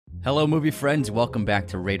Hello, movie friends. Welcome back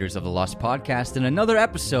to Raiders of the Lost podcast and another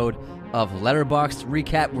episode of Letterboxd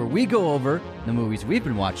Recap, where we go over the movies we've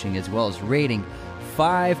been watching as well as rating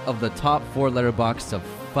 5 of the top 4 Letterboxds of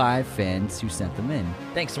 5 fans who sent them in.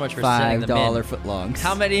 Thanks so much for sending them in. $5 footlongs.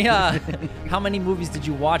 How many movies did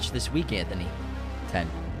you watch this week, Anthony? 10.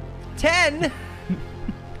 10?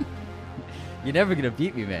 You're never going to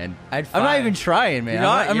beat me, man. I'm not even trying, man.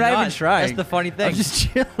 I'm not even trying. That's the funny thing. I'm just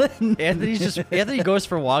chilling. Anthony goes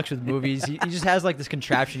for walks with movies. He just has like this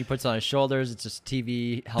contraption he puts on his shoulders. It's just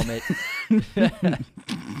TV helmet.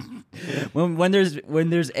 when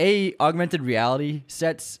there's augmented reality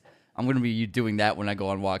sets, I'm going to be doing that when I go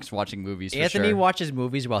on walks, watching movies. Anthony watches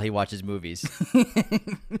movies while he watches movies.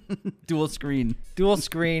 Dual screen.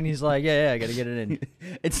 He's like, yeah, I got to get it in.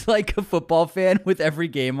 It's like a football fan with every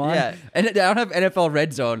game on. Yeah. And I don't have NFL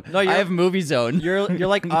Red Zone. No, I have Movie Zone. You're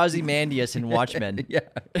like Ozymandias in Watchmen. Yeah.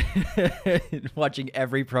 Watching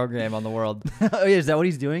every program on the world. Oh, yeah, is that what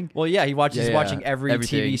he's doing? Well, yeah, he's watching every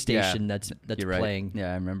Everything. TV station that's You're playing. Right.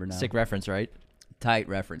 Yeah, I remember now. Sick reference, right? Tight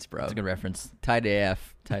reference, bro. That's a good reference. Tight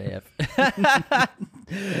AF. Tight AF.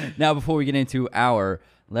 Now, before we get into our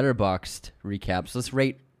Letterboxd recaps, let's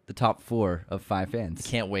rate the top 4 of 5 fans.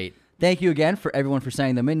 Can't wait. Thank you again for everyone for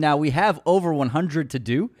sending them in. Now, we have over 100 to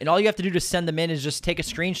do. And all you have to do to send them in is just take a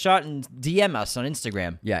screenshot and DM us on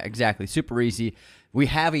Instagram. Yeah, exactly. Super easy. We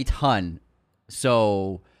have a ton,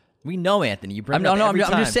 so... We know, Anthony. You bring it up every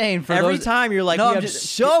time. I'm just saying. For every those, time you're like, we have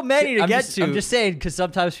so many to get to. I'm just saying because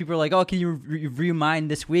sometimes people are like, oh, can you review mine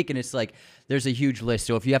this week? And it's like, there's a huge list.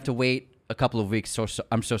 So if you have to wait a couple of weeks,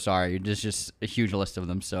 I'm so sorry. There's just a huge list of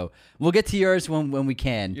them. So we'll get to yours when we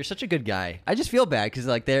can. You're such a good guy. I just feel bad because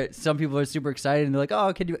like some people are super excited and they're like,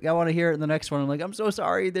 oh, I want to hear it in the next one. I'm like, I'm so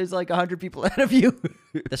sorry. There's like 100 people ahead of you.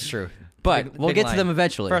 That's true. But we'll get to them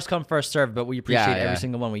eventually. First come, first serve. But we appreciate every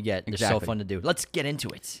single one we get. Exactly. They're so fun to do. Let's get into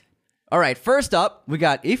it. All right, first up, we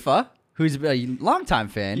got Aoife, who's a longtime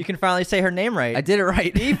fan. You can finally say her name right. I did it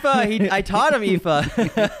right. Aoife, I taught him Aoife.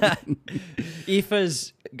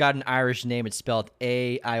 Aoife's got an Irish name. It's spelled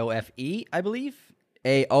A-I-O-F-E, I believe.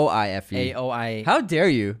 A-O-I-F-E. A-O-I. How dare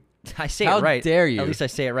you? I say it right. How dare you? At least I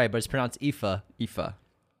say it right, but it's pronounced Aoife. Aoife.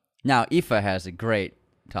 Now, Aoife has a great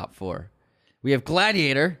top 4. We have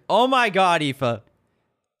Gladiator. Oh my God, Aoife.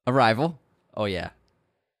 Arrival. Oh, yeah.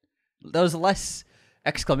 That was less...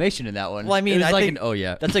 exclamation in that one. Well, I mean, I think oh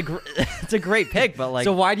yeah, that's it's a great pick, but like,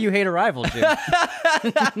 so why do you hate Arrival, Jim?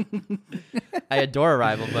 I adore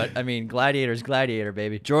Arrival, but I mean, Gladiator's Gladiator,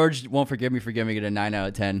 baby. George won't forgive me for giving it a 9 out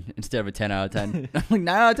of 10 instead of a 10 out of 10. I'm like 9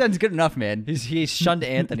 out of 10 is good enough, man. He's shunned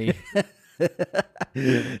Anthony.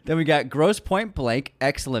 Then we got Gross Point Blank,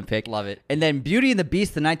 excellent pick, love it. And then Beauty and the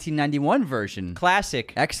Beast, the 1991 version,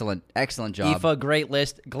 classic, excellent job. Aoife, great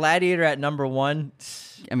list. Gladiator at number 1.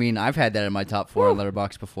 I mean, I've had that in my top 4 on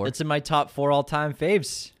Letterboxd before. It's in my top 4 all-time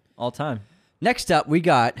faves. All time. Next up, we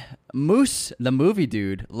got Moose, the movie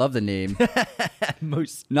dude. Love the name.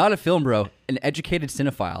 Moose. Not a film bro, an educated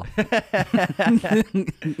cinephile.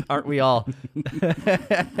 Aren't we all?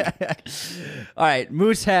 All right,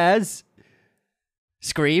 Moose has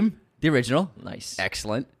Scream, the original. Nice.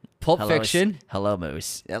 Excellent. Pulp Fiction. Hello,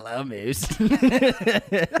 Moose. Hello, Moose.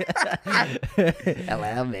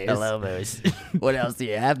 Hello, Moose. Hello, Moose. What else do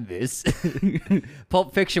you have, Moose?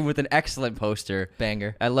 Pulp Fiction with an excellent poster.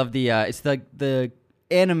 Banger. I love it's the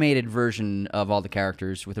animated version of all the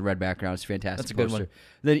characters with the red background. It's fantastic. That's a good poster. one.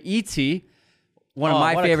 Then E.T., one of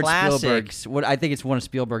my favorite Spielberg's. I think it's one of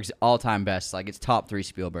Spielberg's all-time best. Like, it's top 3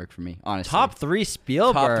 Spielberg for me, honestly. Top 3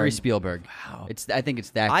 Spielberg? Top 3 Spielberg. Wow. I think it's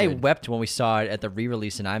that good. I wept when we saw it at the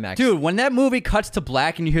re-release in IMAX. Dude, when that movie cuts to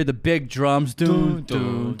black and you hear the big drums, dun,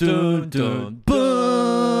 dun, dun, dun,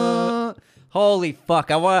 dun. Holy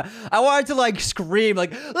fuck. I wanted to like scream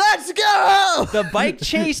like, let's go! The bike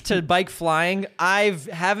chase to bike flying,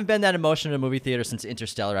 haven't been that emotional in a movie theater since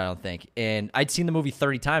Interstellar, I don't think. And I'd seen the movie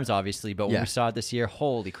 30 times, obviously, but when we saw it this year,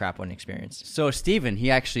 holy crap, what an experience. So Steven,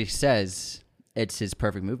 he actually says it's his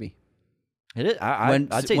perfect movie. It is.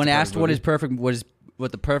 I'd say when asked what the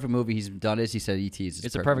perfect movie he's done is, he said E.T. is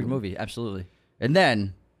it's a perfect movie, absolutely. And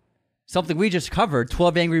then something we just covered,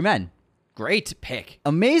 12 Angry Men. Great pick.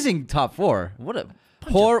 Amazing top 4. What a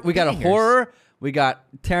horror. We got a horror. We got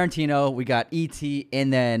Tarantino. We got E.T.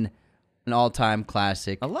 And then an all-time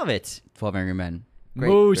classic. I love it. 12 Angry Men.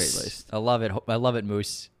 Moose. Great list. I love it. I love it,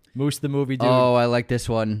 Moose. Moose the movie dude. Oh, I like this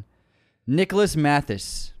one. Nicholas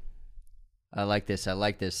Mathis. I like this.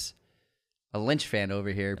 A Lynch fan over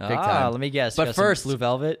here, big time. Let me guess. But first, Blue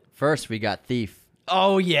Velvet. First, we got Thief.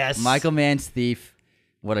 Oh yes, Michael Mann's Thief.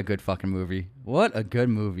 What a good fucking movie. What a good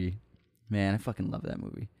movie. Man, I fucking love that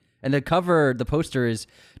movie. And the poster is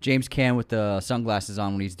James Caan with the sunglasses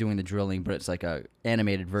on when he's doing the drilling, but it's like a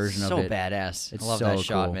animated version of it. So badass. It's I love so that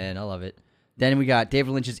shot, cool. man. I love it. Then we got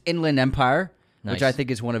David Lynch's Inland Empire, Nice. which I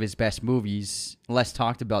think is one of his best movies, less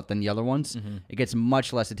talked about than the other ones. Mm-hmm. It gets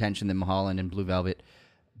much less attention than Mulholland and Blue Velvet,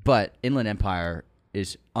 but Inland Empire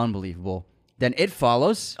is unbelievable. Then It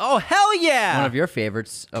Follows. Oh, hell yeah! One of your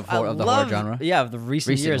favorites of the horror genre. Yeah, of the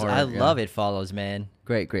recent years. horror, I yeah. love It Follows, man.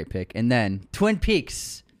 Great pick. And then Twin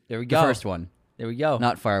Peaks. There we The go. first one. There we go.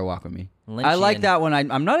 Not Fire Walk With Me. Lynchian. I like that one.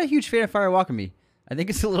 I'm not a huge fan of Fire Walk With Me. I think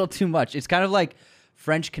it's a little too much. It's kind of like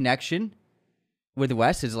French Connection with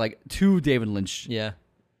Wes is like too David Lynch. Yeah.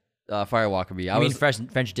 Fire Walk With Me. I mean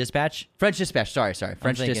French Dispatch? French Dispatch. Sorry.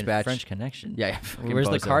 French Dispatch. French Connection. Yeah. Where's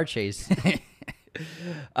the car chase?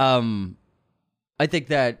 I think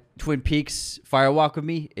that Twin Peaks Fire Walk With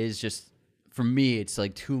Me is just, for me, it's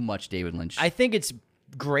like too much David Lynch. I think it's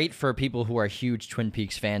great for people who are huge Twin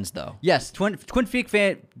Peaks fans, though. Yes, Twin Peaks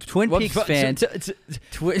fan. Twin Peaks fan.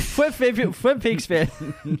 Twin Peaks fan.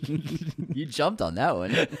 You jumped on that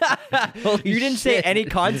one. You didn't say any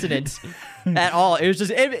consonants at all. It was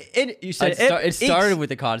just you said It started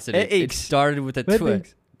with a consonant. It It started with a twin.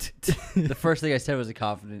 The first thing I said was a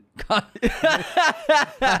confident.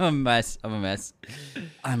 I'm a mess. I'm a mess.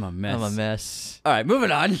 I'm a mess. All right, moving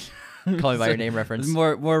on. Call me by your name reference.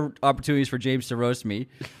 More opportunities for James to roast me.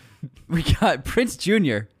 We got Prince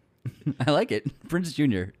Jr. I like it. Prince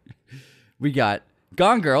Jr. We got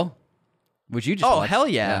Gone Girl, which you just watched. Hell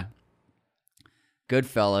yeah.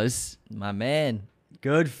 Goodfellas. My man.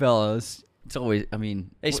 Goodfellas. It's always, I mean.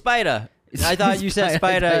 Hey, Spider. I thought you said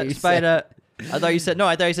Spider. Spider. I thought you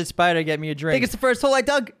said Spider, get me a I drink. think it's the first hole I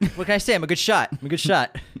dug. What can I say? I'm a good shot.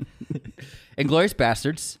 Inglourious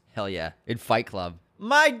Bastards. Hell yeah. In Fight Club.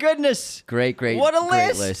 My goodness. Great. What a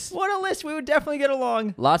great list. What a list. We would definitely get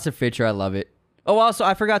along. Lots of Fincher. I love it. Oh, also,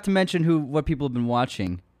 I forgot to mention what people have been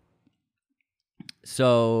watching.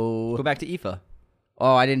 So. Go back to IFA.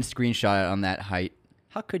 Oh, I didn't screenshot it on that height.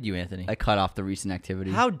 How could you, Anthony? I cut off the recent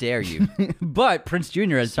activity. How dare you? But Prince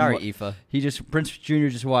Jr. has Sorry, been IFA. Prince Jr.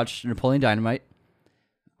 just watched Napoleon Dynamite,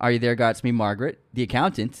 Are You There, God? It's Me, Margaret, The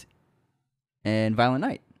Accountant, and Violent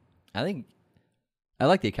Night. I think I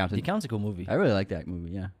like The Accountant. The Accountant's a cool movie. I really like that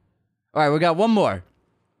movie, yeah. All right, we got one more.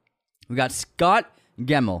 We got Scott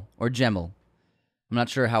Gemmell. I'm not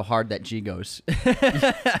sure how hard that G goes. Is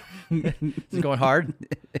it going hard?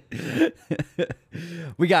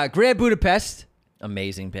 We got Grand Budapest.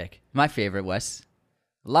 Amazing pick. My favorite, Wes.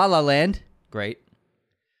 La La Land. Great.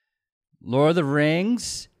 Lord of the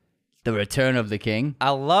Rings. The Return of the King.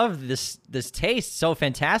 I love this taste. So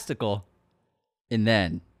fantastical. And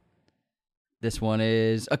then this one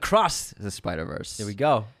is Across the Spider-Verse. There we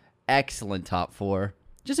go. Excellent top four.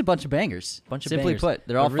 Just a bunch of bangers. Simply bangers. put,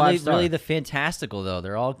 they're all really, 5-star. really the fantastical, though.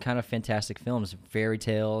 They're all kind of fantastic films. Fairy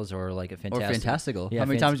tales or like a fantastic. Or fantastical. Yeah, How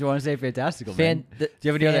many times do you want to say fantastical, man? Do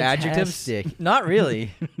you have any other adjectives? Fantastic. Not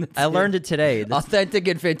really. I learned it today. Authentic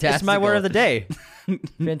and fantastic. It's my word of the day.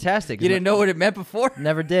 Fantastic. You didn't know what it meant before?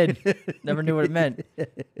 Never did. Never knew what it meant.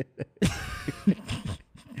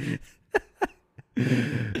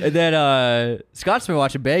 And then Scott's been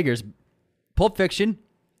watching bangers. Pulp Fiction,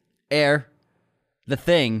 Air, The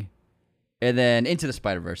Thing, and then Into the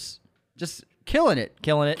Spider-Verse. Just killing it.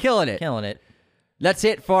 Killing it. Killing it. Killing it. That's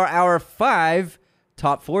it for our 5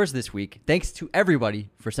 top 4s this week. Thanks to everybody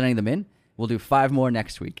for sending them in. We'll do 5 more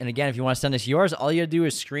next week. And again, if you want to send us yours, all you got to do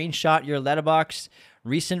is screenshot your Letterboxd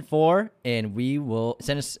recent 4, and we will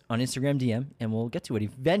send us on Instagram DM, and we'll get to it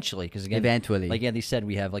eventually. Because again, like Andy said,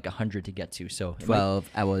 we have like 100 to get to. So 12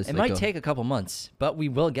 hours. It might take a couple months, but we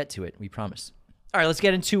will get to it. We promise. All right, let's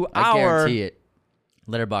get into I our guarantee it.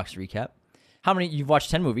 Letterboxd recap. How many? You've watched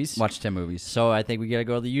 10 movies. Watched 10 movies. So I think we got to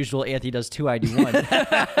go the usual. Anthony does 2, I do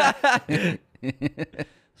 1.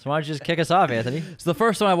 So why don't you just kick us off, Anthony? So the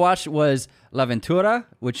first one I watched was La Ventura,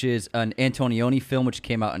 which is an Antonioni film, which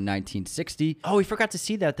came out in 1960. Oh, we forgot to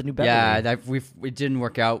see that at the New Beverly. Yeah, it didn't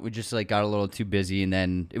work out. We just got a little too busy, and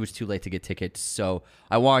then it was too late to get tickets. So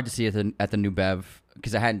I wanted to see it at the New Bev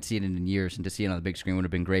because I hadn't seen it in years, and to see it on the big screen would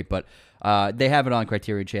have been great. But they have it on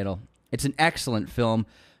Criterion Channel. It's an excellent film.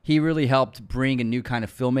 He really helped bring a new kind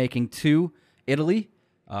of filmmaking to Italy,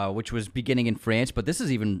 which was beginning in France. But this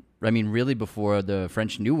is really before the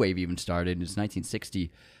French New Wave even started. It's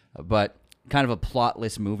 1960. But kind of a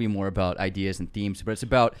plotless movie, more about ideas and themes. But it's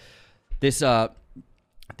about this.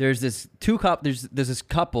 There's this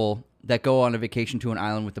couple that go on a vacation to an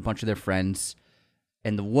island with a bunch of their friends,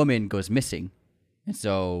 and the woman goes missing. And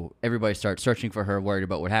so everybody starts searching for her, worried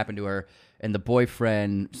about what happened to her. And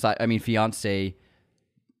the fiance,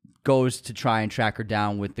 goes to try and track her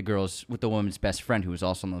down with the woman's best friend who is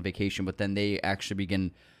also on vacation, but then they actually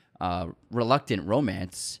begin reluctant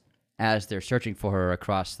romance as they're searching for her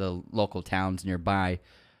across the local towns nearby.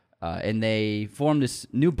 And they form this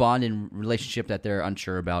new bond and relationship that they're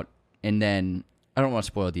unsure about. And then, I don't want to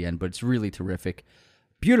spoil the end, but it's really terrific.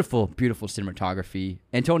 Beautiful, beautiful cinematography.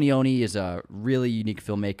 Antonioni is a really unique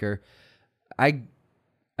filmmaker. I've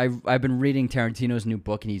been reading Tarantino's new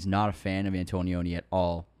book, and he's not a fan of Antonioni at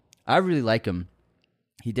all. I really like him.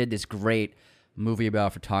 He did this great movie about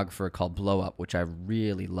a photographer called Blow Up, which I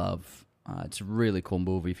really love. It's a really cool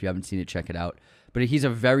movie. If you haven't seen it, check it out. But he's a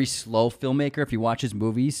very slow filmmaker. If you watch his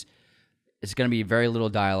movies, it's going to be very little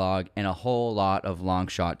dialogue and a whole lot of long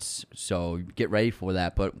shots. So get ready for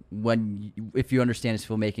that. But if you understand his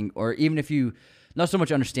filmmaking, or even if you not so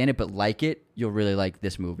much understand it but like it, you'll really like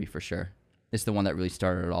this movie for sure. It's the one that really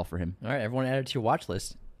started it all for him. All right, everyone add it to your watch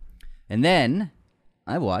list. And then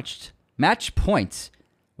I watched Match Point,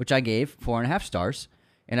 which I gave 4.5 stars.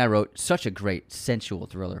 And I wrote, such a great, sensual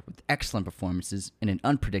thriller with excellent performances and an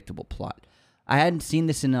unpredictable plot. I hadn't seen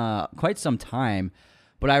this in quite some time,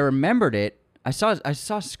 but I remembered it. I saw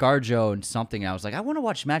ScarJo and something, and I was like, I want to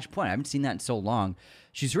watch Match Point. I haven't seen that in so long.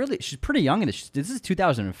 She's pretty young in this. This is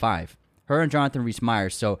 2005. Her and Jonathan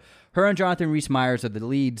Rhys-Meyers. So her and Jonathan Rhys-Meyers are the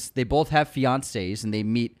leads. They both have fiancés, and they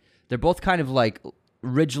meet. They're both kind of like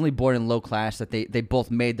originally born in low class, that they both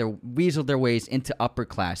weaseled their ways into upper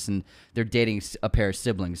class, and they're dating a pair of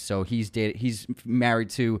siblings. So he's married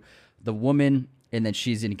to the woman, and then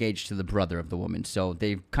she's engaged to the brother of the woman. So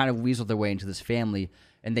they've kind of weaseled their way into this family,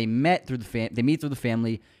 and they meet through the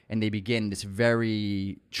family, and they begin this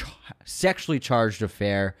very sexually charged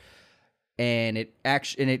affair, and it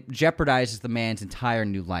jeopardizes the man's entire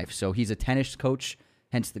new life. So he's a tennis coach,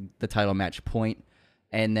 hence the title Match Point,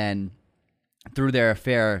 and then through their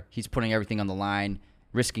affair, he's putting everything on the line,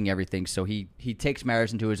 risking everything. So he takes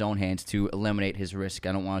matters into his own hands to eliminate his risk.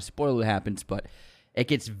 I don't want to spoil what happens, but it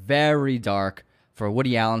gets very dark for a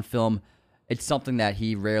Woody Allen film. It's something that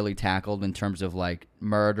he rarely tackled in terms of like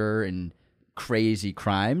murder and crazy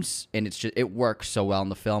crimes, and it works so well in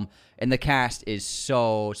the film. And the cast is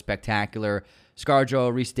so spectacular.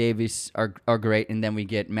 ScarJo, Rhys Davies are great, and then we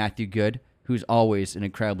get Matthew Goode, who's always an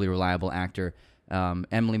incredibly reliable actor.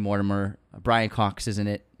 Emily Mortimer, Brian Cox is in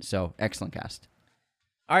it, so excellent cast.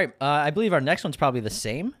 All right, I believe our next one's probably the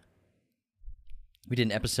same. We did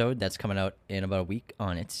an episode that's coming out in about a week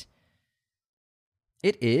on it.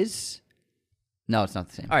 It is? No, it's not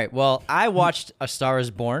the same. All right, well, I watched A Star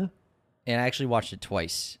Is Born, and I actually watched it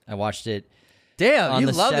twice. I watched it. Damn, you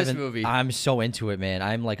love this movie. I'm so into it, man.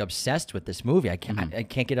 I'm like obsessed with this movie. I can't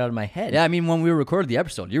get it out of my head. Yeah, I mean, when we recorded the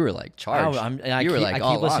episode, you were like charged. I keep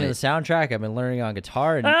listening to the soundtrack. I've been learning on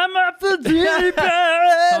guitar. And I'm off the deep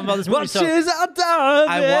end. About this movie. So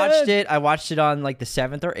I watched it on like the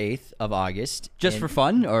 7th or 8th of August. Just for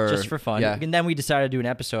fun, or just for fun. Yeah. And then we decided to do an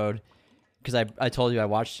episode because I told you I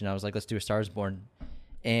watched it, and I was like, let's do A Star Is Born.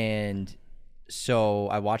 And so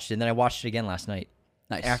I watched it, and then I watched it again last night.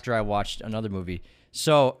 Nice. After I watched another movie.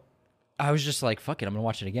 So I was just like, fuck it, I'm going to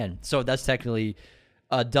watch it again. So that's technically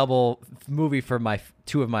a double movie for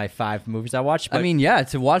two of my 5 movies I watched. But I mean, yeah,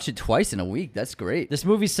 to watch it twice in a week, that's great. This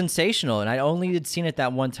movie's sensational, and I only had seen it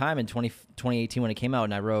that one time in 2018 when it came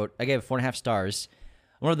out, and I gave it 4.5 stars.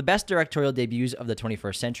 One of the best directorial debuts of the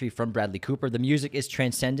 21st century from Bradley Cooper. The music is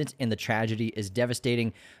transcendent, and the tragedy is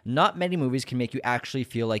devastating. Not many movies can make you actually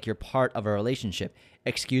feel like you're part of a relationship.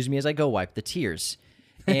 Excuse me as I go wipe the tears.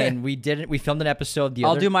 And we filmed an episode the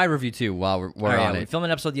other... I'll do my review too while we're on it. We filmed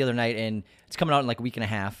an episode the other night, and it's coming out in like a week and a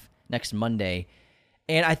half, next Monday.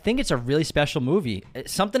 And I think it's a really special movie.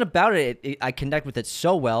 Something about it, I connect with it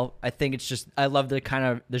so well. I think it's just... I love the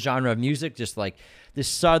genre of music, just like this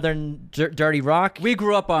southern dirty rock. We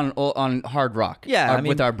grew up on hard rock. Yeah,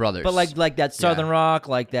 with our brothers. But like that southern rock,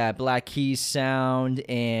 like that Black Keys sound.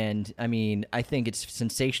 And I mean, I think it's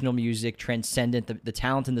sensational music, transcendent. The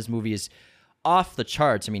talent in this movie is off the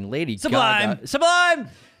charts. I mean, Lady Gaga. Sublime!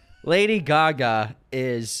 Lady Gaga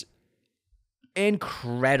is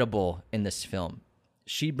incredible in this film.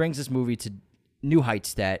 She brings this movie to new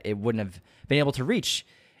heights that it wouldn't have been able to reach.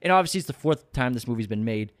 And obviously, it's the 4th time this movie's been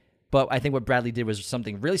made. But I think what Bradley did was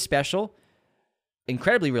something really special,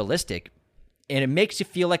 incredibly realistic, and it makes you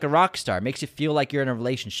feel like a rock star. It makes you feel like you're in a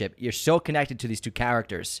relationship. You're so connected to these two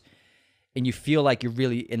characters, and you feel like you're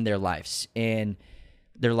really in their lives. And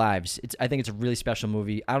I think it's a really special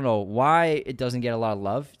movie. I don't know why it doesn't get a lot of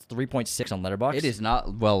love. It's 3.6 on Letterboxd. It is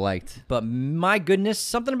not well liked. But my goodness,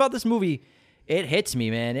 something about this movie, it hits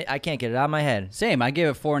me, man. I can't get it out of my head. Same. I gave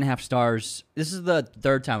it 4.5 stars. This is the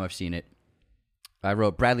 3rd time I've seen it. I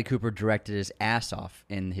wrote Bradley Cooper directed his ass off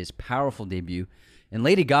in his powerful debut, and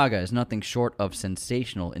Lady Gaga is nothing short of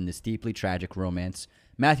sensational in this deeply tragic romance.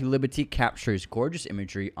 Matthew Liberty captures gorgeous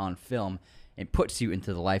imagery on film and puts you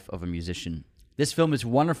into the life of a musician. This film is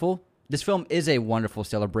wonderful. This film is a wonderful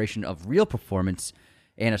celebration of real performance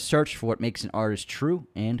and a search for what makes an artist true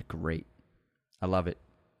and great. I love it.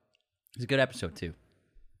 It's a good episode, too.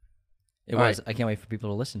 It was. Right. I can't wait for people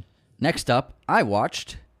to listen. Next up, I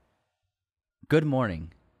watched Good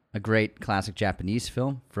Morning, a great classic Japanese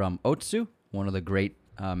film from Otsu, one of the great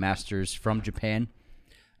masters from Japan.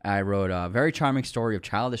 I wrote a very charming story of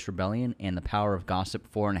childish rebellion and the power of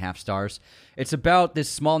gossip, 4.5 stars. It's about this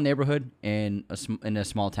small neighborhood in a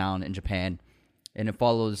small town in Japan, and it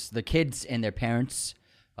follows the kids and their parents'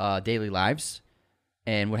 daily lives.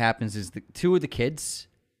 And what happens is two of the kids,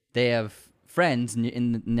 they have friends,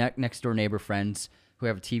 in the next door neighbor friends, who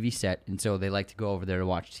have a TV set, and so they like to go over there to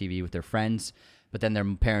watch TV with their friends. But then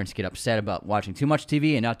their parents get upset about watching too much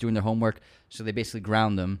TV and not doing their homework, so they basically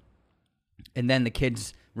ground them. And then the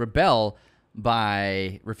kids rebel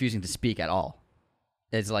by refusing to speak at all.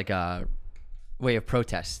 It's like a way of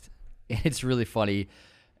protest. It's really funny.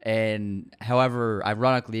 And however,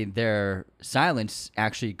 ironically, their silence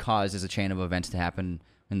actually causes a chain of events to happen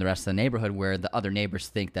in the rest of the neighborhood where the other neighbors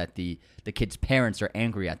think that the kids' parents are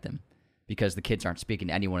angry at them because the kids aren't speaking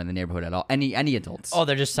to anyone in the neighborhood at all. Any adults. Oh,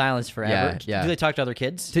 they're just silenced forever? Yeah. Do they talk to other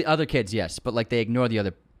kids? To other kids, yes. But like they ignore the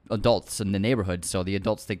other adults in the neighborhood, so the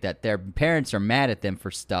adults think that their parents are mad at them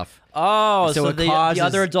for stuff. Oh, so the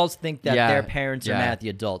other adults think that their parents are mad at the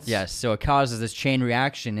adults. Yes, so it causes this chain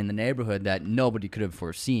reaction in the neighborhood that nobody could have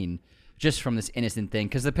foreseen just from this innocent thing,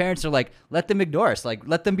 because the parents are like, let them ignore us, like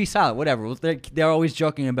let them be silent, whatever. They're always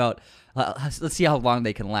joking about let's see how long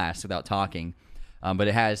they can last without talking, but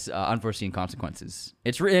it has unforeseen consequences.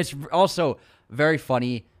 It's also very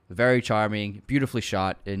funny, very charming, beautifully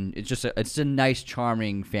shot, and it's a nice,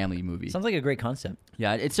 charming family movie. Sounds like a great concept.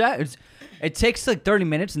 Yeah, it takes like 30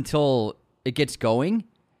 minutes until it gets going,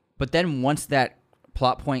 but then once that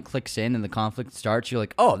plot point clicks in and the conflict starts, you're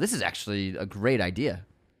like, oh, this is actually a great idea.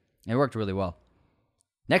 It worked really well.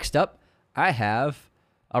 Next up, I have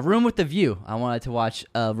A Room with the View. I wanted to watch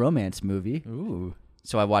a romance movie. Ooh.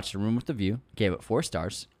 So I watched A Room with the View, gave it 4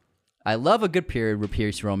 stars. I love a good period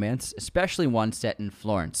piece romance, especially one set in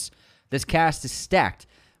Florence. This cast is stacked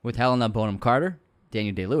with Helena Bonham Carter,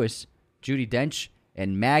 Daniel Day-Lewis, Judi Dench,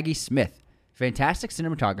 and Maggie Smith. Fantastic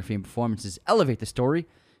cinematography and performances elevate the story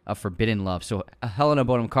of forbidden love. So Helena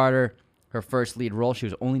Bonham Carter, her first lead role, she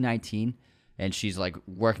was only 19, and she's like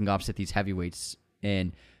working opposite these heavyweights.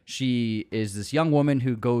 And she is this young woman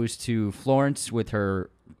who goes to Florence with her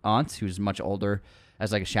aunt, who's much older,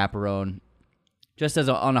 as like a chaperone, just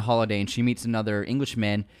on a holiday, and she meets another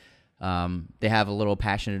Englishman. They have a little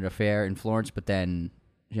passionate affair in Florence, but then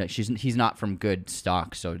he's not from good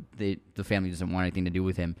stock, so the family doesn't want anything to do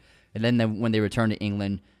with him. And then when they return to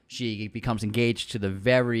England, she becomes engaged to the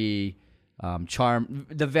very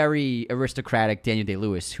very aristocratic Daniel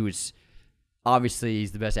Day-Lewis, who's obviously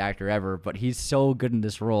he's the best actor ever, but he's so good in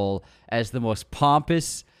this role as the most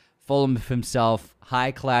pompous, full of himself,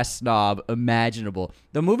 high-class snob imaginable.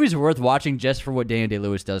 The movie's worth watching just for what Daniel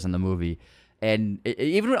Day-Lewis does in the movie. And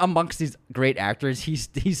even amongst these great actors, he's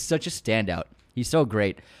such a standout. He's so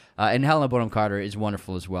great. And Helena Bonham Carter is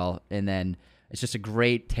wonderful as well. And then it's just a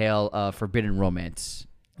great tale of forbidden romance.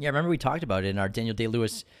 Yeah, I remember we talked about it in our Daniel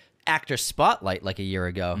Day-Lewis actor spotlight like a year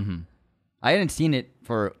ago. Mm-hmm. I hadn't seen it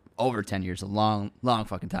for over 10 years. A long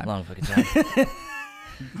fucking time. Long fucking time.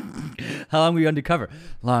 How long were you undercover?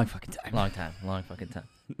 Long fucking time. Long fucking time.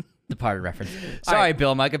 Departed reference. Sorry, right.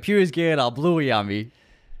 Bill. My computer's getting all bluey on me.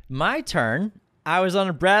 My turn. I was on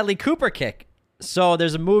a Bradley Cooper kick. So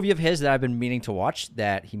there's a movie of his that I've been meaning to watch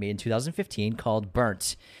that he made in 2015 called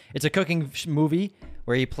Burnt. It's a cooking movie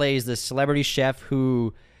where he plays this celebrity chef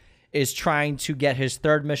who is trying to get his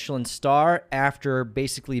 3rd Michelin star after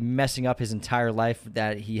basically messing up his entire life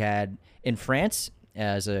that he had in France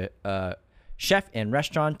as a chef and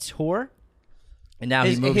restaurateur. And now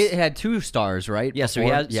he had 2 stars, right? Yeah, so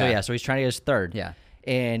he's trying to get his 3rd. Yeah.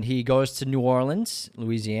 And he goes to New Orleans,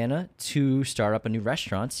 Louisiana, to start up a new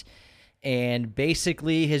restaurant. And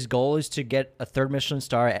basically his goal is to get a 3rd Michelin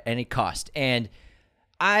star at any cost. And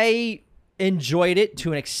I enjoyed it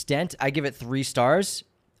to an extent. I give it 3 stars.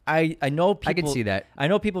 I know people, I can see that. I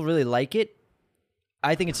know people really like it.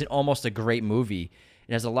 I think it's almost a great movie.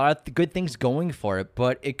 It has a lot of good things going for it,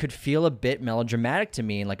 but it could feel a bit melodramatic to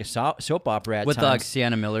me and like a soap opera at times. With like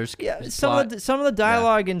Sienna Miller's some of the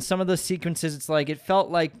dialogue and some of the sequences, it's like it felt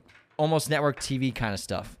like almost network TV kind of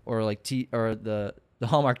stuff, or like the the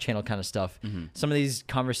Hallmark Channel kind of stuff. Some of these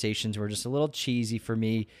conversations were just a little cheesy for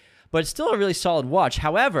me, but it's still a really solid watch.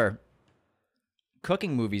 However,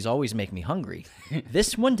 cooking movies always make me hungry.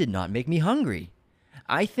 This one did not make me hungry.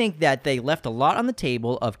 I think that they left a lot on the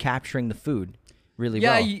table of capturing the food really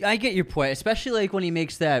well. Yeah, I get your point, especially like when he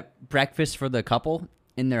makes that breakfast for the couple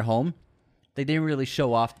in their home. They didn't really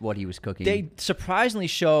show off what he was cooking. They surprisingly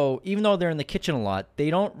show, even though they're in the kitchen a lot, they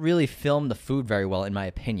don't really film the food very well, in my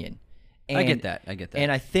opinion. And, I get that.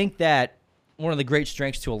 And I think that one of the great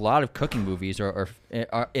strengths to a lot of cooking movies or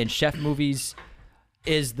in chef movies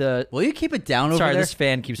is the... Will you keep it down over there? Sorry, this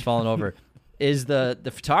fan keeps falling over. Is the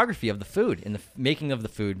photography of the food and the making of the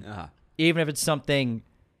food. Even if it's something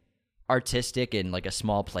artistic in like a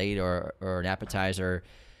small plate or an appetizer,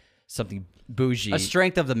 something bougie. A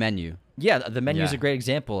strength of the menu. Yeah, the menu is a great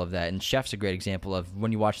example of that, and Chef's a great example of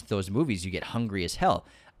when you watch those movies, you get hungry as hell.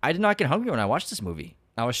 I did not get hungry when I watched this movie.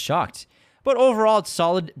 I was shocked. But overall, it's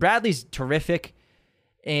solid. Bradley's terrific,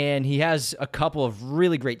 and he has a couple of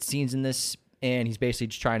really great scenes in this, and he's basically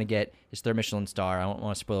just trying to get his third Michelin star. I don't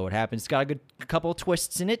want to spoil what happens. It's got a couple of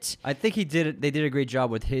twists in it. I think they did a great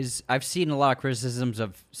job with his... I've seen a lot of criticisms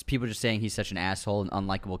of people just saying he's such an asshole and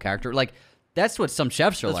unlikable character. Like, that's what some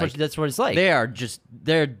chefs are like. That's what it's like. They are just...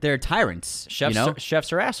 They're tyrants.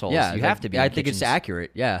 Chefs are assholes. Yeah, you have to be. I think it's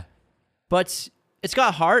accurate, yeah. But it's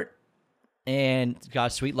got heart, and it's got a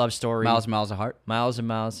sweet love story. Miles and miles of heart. Miles and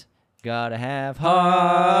miles. Gotta have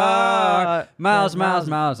heart. Miles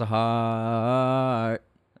of heart.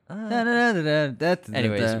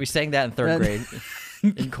 Anyways, we sang that in third grade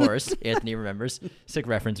in chorus. Anthony remembers. Sick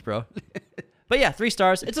reference, bro. But yeah, 3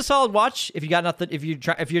 stars. It's a solid watch. If you got nothing, if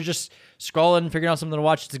you're just scrolling, figuring out something to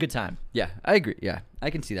watch, it's a good time. Yeah, I agree. Yeah, I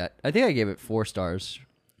can see that. I think I gave it 4 stars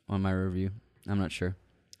on my review. I'm not sure.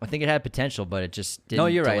 I think it had potential, but it just didn't. No,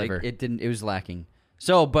 you're deliver. right. It didn't. It was lacking.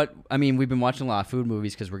 So, but I mean, we've been watching a lot of food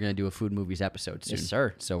movies because we're gonna do a food movies episode soon. Yes,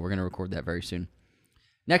 sir. So we're gonna record that very soon.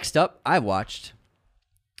 Next up, I watched,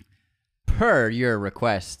 per your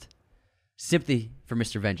request, Sympathy for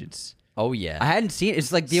Mr. Vengeance. Oh yeah, I hadn't seen it.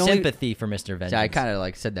 It's like the Sympathy for Mr. Vengeance. I kind of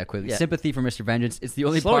like said that quickly. Yeah. Sympathy for Mr. Vengeance. It's the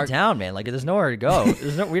only Slow part. it down, man. Like there's nowhere to go.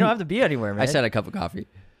 We don't have to be anywhere, man. I said a cup of coffee.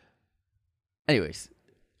 Anyways,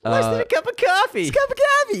 less than a cup of coffee. It's a cup of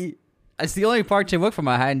coffee. It's the only Park Chan-wook film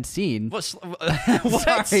I hadn't seen. What?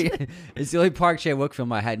 Sorry. It's the only Park Chan-wook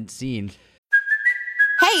film I hadn't seen.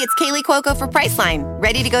 Hey, it's Kaylee Cuoco for Priceline.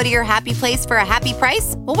 Ready to go to your happy place for a happy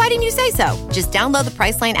price? Well, why didn't you say so? Just download the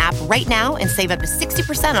Priceline app right now and save up to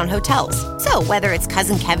 60% on hotels. So whether it's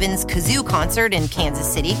Cousin Kevin's Kazoo Concert in Kansas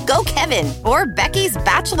City, go Kevin, or Becky's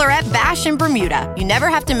Bachelorette Bash in Bermuda, you never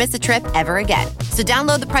have to miss a trip ever again. So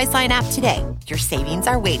download the Priceline app today. Your savings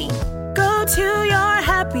are waiting. Go to your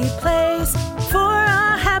happy place for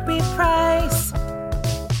a happy price.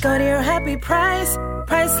 Go to your happy price,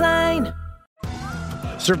 Priceline.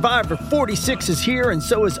 Survivor 46 is here, and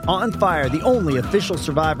so is On Fire, the only official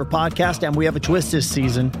Survivor podcast, and we have a twist this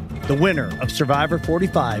season. The winner of Survivor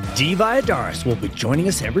 45, Dee Valladares, will be joining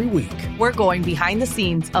us every week. We're going behind the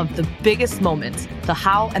scenes of the biggest moments, the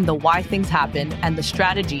how and the why things happen, and the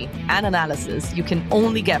strategy and analysis you can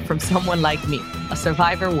only get from someone like me, a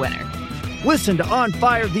Survivor winner. Listen to On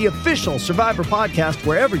Fire, the official Survivor podcast,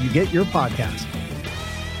 wherever you get your podcast.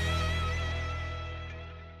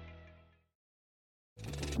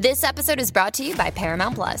 This episode is brought to you by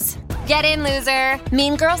Paramount Plus. Get in, loser!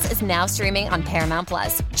 Mean Girls is now streaming on Paramount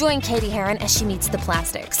Plus. Join Katie Heron as she meets the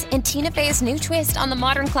plastics in Tina Fey's new twist on the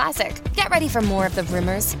modern classic. Get ready for more of the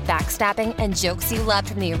rumors, backstabbing, and jokes you loved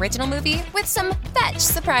from the original movie with some fetch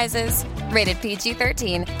surprises. Rated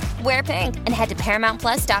PG-13. Wear pink and head to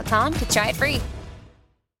ParamountPlus.com to try it free.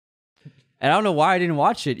 And I don't know why I didn't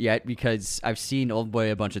watch it yet, because I've seen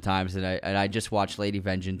Oldboy a bunch of times, and I just watched Lady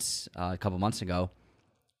Vengeance a couple months ago.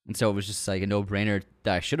 And so it was just like a no-brainer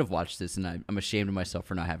that I should have watched this, and I'm ashamed of myself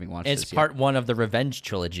for not having watched this. It's part 1 of the Revenge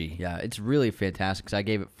trilogy. Yeah, it's really fantastic, because I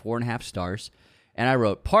gave it 4.5 stars. And I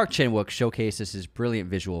wrote, Park Chan-wook showcases his brilliant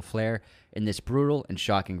visual flair in this brutal and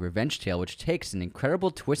shocking revenge tale, which takes an incredible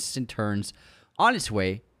twists and turns on its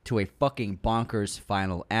way to a fucking bonkers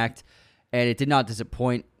final act. And it did not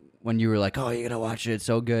disappoint when you were like, oh, you're going to watch it, it's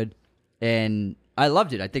so good. And I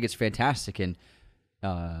loved it. I think it's fantastic. And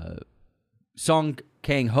Song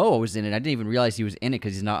Kang-ho was in it. I didn't even realize he was in it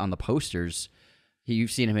because he's not on the posters.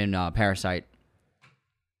 You've seen him in Parasite.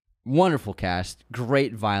 Wonderful cast,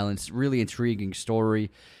 great violence, really intriguing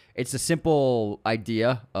story. It's a simple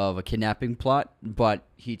idea of a kidnapping plot, but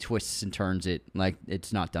he twists and turns it like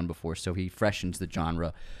it's not done before, so he freshens the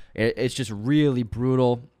genre. It's just really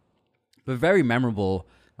brutal, but very memorable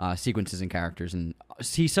sequences and characters. And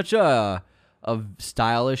he's such a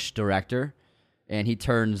stylish director. and he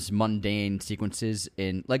turns mundane sequences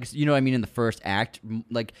in, like, you know what I mean, in the first act,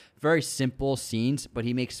 like very simple scenes, but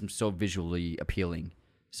he makes them so visually appealing.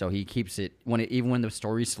 So he keeps it, even when the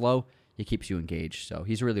story's slow, he keeps you engaged. So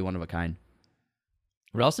he's really one of a kind.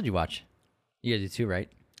 What else did you watch? You gotta do 2, right?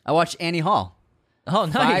 I watched Annie Hall. Oh,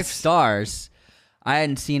 nice. 5 stars. I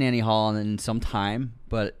hadn't seen Annie Hall in some time,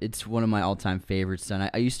 but it's one of my all-time favorites,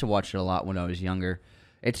 and I used to watch it a lot when I was younger.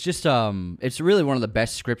 It's just, it's really one of the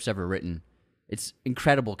best scripts ever written. It's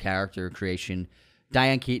incredible character creation.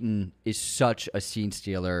 Diane Keaton is such a scene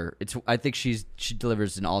stealer. I think she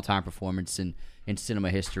delivers an all-time performance in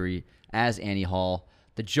cinema history as Annie Hall.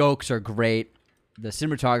 The jokes are great. The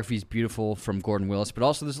cinematography is beautiful from Gordon Willis, but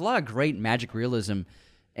also there's a lot of great magic realism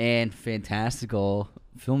and fantastical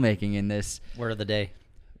filmmaking in this. Word of the day.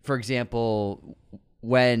 For example,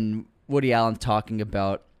 when Woody Allen's talking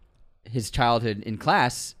about his childhood in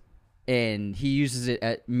class, and he uses it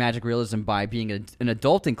at magic realism by being an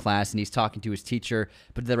adult in class, and he's talking to his teacher,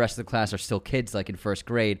 but the rest of the class are still kids, like in first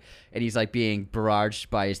grade, and he's like being barraged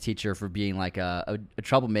by his teacher for being like a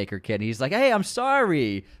troublemaker kid, and he's like, hey, I'm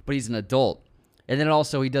sorry, but he's an adult. And then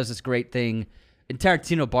also he does this great thing, and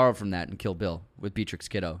Tarantino borrowed from that in Kill Bill with Beatrix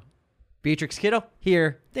Kiddo. Beatrix Kiddo,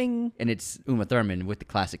 here, ding, and it's Uma Thurman with the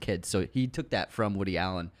classic kids. So he took that from Woody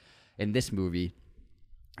Allen in this movie.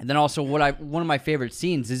 And then also one of my favorite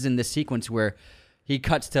scenes is in this sequence where he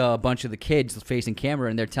cuts to a bunch of the kids facing camera,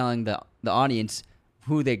 and they're telling the audience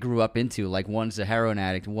who they grew up into. Like, one's a heroin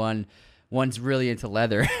addict, one's really into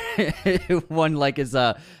leather, one like is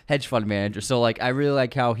a hedge fund manager. So like I really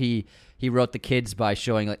like how he wrote the kids by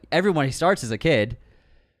showing like everyone, he starts as a kid,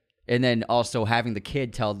 and then also having the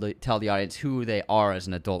kid tell the audience who they are as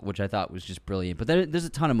an adult, which I thought was just brilliant. But there's a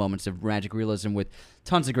ton of moments of magic realism with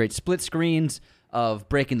tons of great split screens, of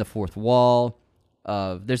breaking the fourth wall.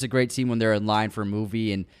 There's a great scene when they're in line for a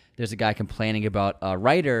movie, and there's a guy complaining about a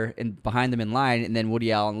writer behind them in line, and then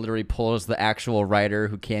Woody Allen literally pulls the actual writer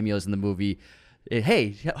who cameos in the movie.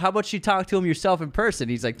 Hey, how about you talk to him yourself in person?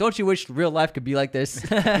 He's like, don't you wish real life could be like this?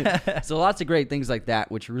 So lots of great things like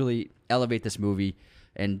that, which really elevate this movie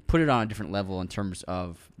and put it on a different level in terms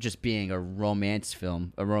of just being a romance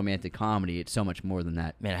film, a romantic comedy. It's so much more than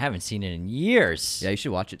that. Man, I haven't seen it in years. Yeah, you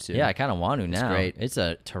should watch it too. Yeah, I kind of want to now. It's great. It's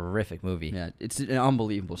a terrific movie. Yeah, it's an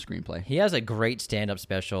unbelievable screenplay. He has a great stand-up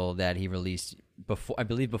special that he released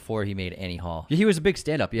before he made Annie Hall. He was a big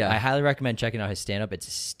stand-up, yeah. I highly recommend checking out his stand-up.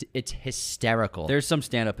 It's hysterical. There's some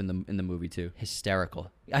stand-up in the movie too.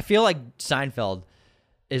 Hysterical. I feel like Seinfeld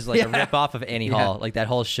is like a rip-off of Annie Hall. Like that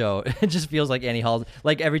whole show. It just feels like Annie Hall.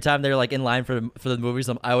 Like every time they're like in line for the movies,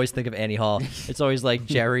 I always think of Annie Hall. It's always like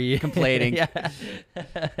Jerry complaining. Yeah.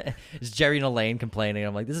 It's Jerry and Elaine complaining.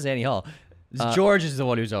 I'm like, this is Annie Hall. George is the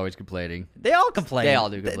one who's always complaining. They all complain. They all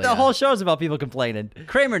do complain. The whole show is about people complaining.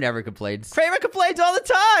 Kramer never complains. Kramer complains all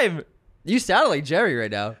the time. You sound like Jerry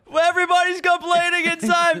right now. Well, everybody's complaining in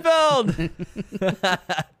Seinfeld.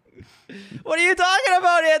 What are you talking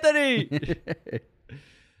about, Anthony?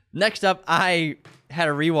 Next up, I had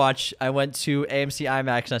a rewatch. I went to AMC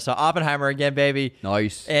IMAX and I saw Oppenheimer again, baby.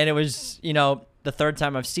 Nice. And it was, the third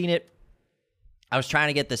time I've seen it. I was trying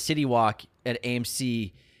to get the City Walk at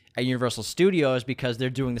AMC at Universal Studios because they're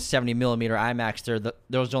doing the 70mm IMAX.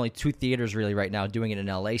 There's only 2 theaters really right now doing it in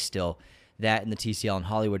LA still, that and the TCL in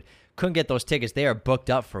Hollywood. Couldn't get those tickets. They are booked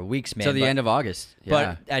up for weeks, man. So the end of August. Yeah.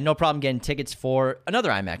 But I had no problem getting tickets for another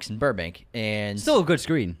IMAX in Burbank. And still a good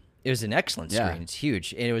screen. It was an excellent screen. It's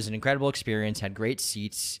huge. And it was an incredible experience, had great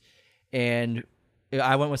seats. And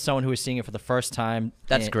I went with someone who was seeing it for the first time.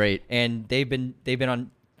 That's great. And they've been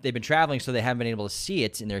traveling, so they haven't been able to see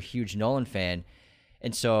it, and they're a huge Nolan fan.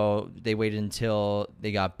 And so they waited until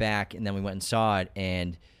they got back, and then we went and saw it.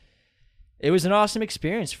 And it was an awesome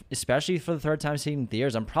experience, especially for the third time seeing it in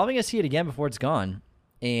theaters. I'm probably going to see it again before it's gone.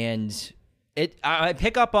 And I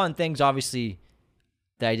pick up on things, obviously,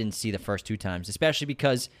 that I didn't see the first 2 times, especially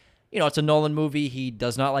because it's a Nolan movie. He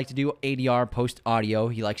does not like to do ADR post-audio.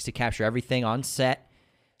 He likes to capture everything on set.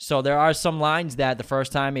 So there are some lines that the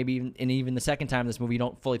first time, maybe even the second time in this movie, you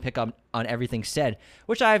don't fully pick up on everything said,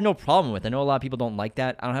 which I have no problem with. I know a lot of people don't like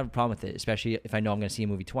that. I don't have a problem with it, especially if I know I'm going to see a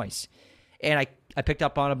movie twice. And I picked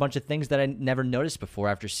up on a bunch of things that I never noticed before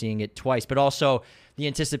after seeing it twice, but also the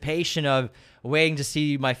anticipation of waiting to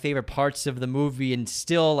see my favorite parts of the movie, and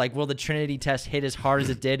still, like, will the Trinity test hit as hard as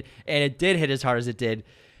it did? And it did hit as hard as it did.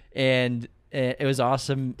 And it was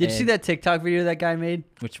awesome. Did you see that TikTok video that guy made?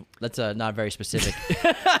 That's not very specific.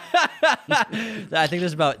 I think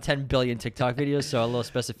there's about 10 billion TikTok videos, so a little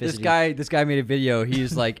specificity. This guy made a video.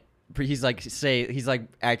 He's like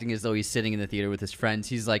acting as though he's sitting in the theater with his friends.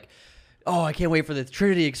 He's like, oh, I can't wait for the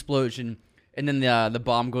Trinity explosion. And then the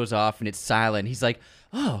bomb goes off and it's silent. He's like,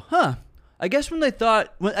 oh, huh. I guess when they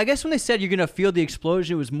said you're going to feel the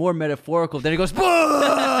explosion, it was more metaphorical. Then it goes,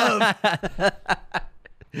 boom!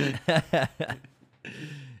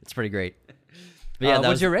 It's pretty great. But yeah,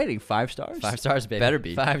 what's your rating? 5 stars? 5 stars, baby. Better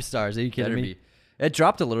be. 5 stars. Are you kidding me? It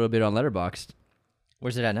dropped a little bit on Letterboxd.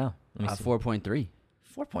 Where's it at now? 4.3.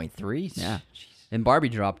 4.3? Yeah. Jeez. And Barbie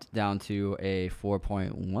dropped down to a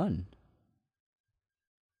 4.1.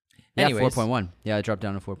 Yeah, Anyways. 4.1. Yeah, it dropped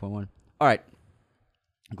down to 4.1. All right.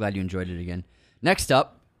 I'm glad you enjoyed it again. Next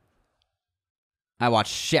up, I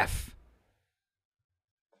watched Chef.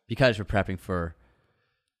 Because we're prepping for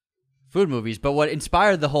food movies. But what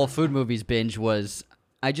inspired the whole food movies binge was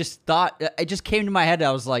I just thought, it just came to my head.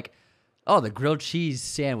 I was like, oh, the grilled cheese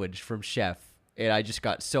sandwich from Chef. And I just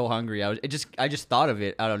got so hungry. I just thought of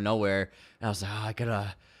it out of nowhere. And I was like, oh,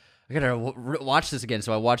 I gotta watch this again.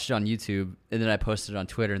 So I watched it on YouTube, and then I posted it on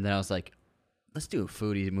Twitter. And then I was like, let's do a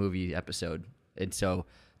foodie movie episode. And so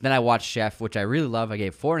then I watched Chef, which I really love. I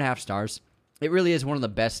gave 4.5 stars. It really is one of the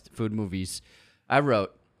best food movies. I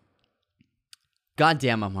wrote, God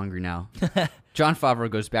damn, I'm hungry now. Jon Favreau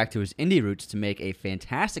goes back to his indie roots to make a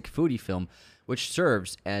fantastic foodie film, which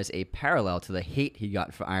serves as a parallel to the hate he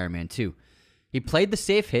got for Iron Man 2. He played the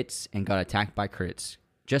safe hits and got attacked by critics,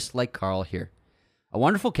 just like Carl here. A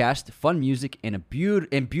wonderful cast, fun music, and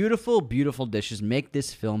beautiful, beautiful dishes make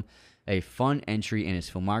this film a fun entry in his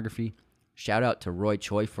filmography. Shout out to Roy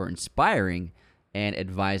Choi for inspiring and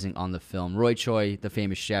advising on the film. Roy Choi, the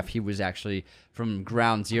famous chef, he was actually from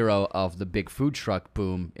ground zero of the big food truck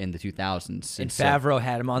boom in the 2000s. And Favreau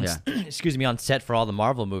had him on, on set for all the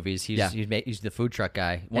Marvel movies. He's the food truck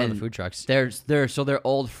guy, one of the food trucks. They're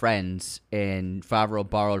old friends, and Favreau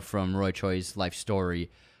borrowed from Roy Choi's life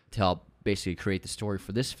story to help basically create the story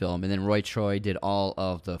for this film. And then Roy Choi did all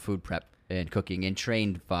of the food prep and cooking and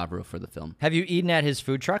trained Favreau for the film. Have you eaten at his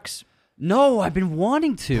food trucks? No, I've been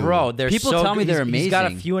wanting to. Bro, people tell me they're amazing. He's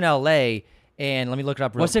got a few in LA, and let me look it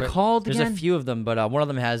up real quick. What's it called again? There's a few of them, but one of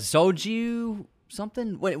them has Soju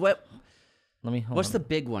something. Wait, what? What's on. the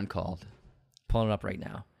big one called? Pulling it up right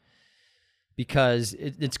now. Because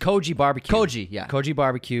it's Koji Barbecue. Koji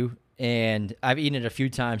Barbecue, and I've eaten it a few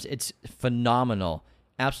times. It's phenomenal.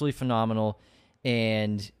 Absolutely phenomenal.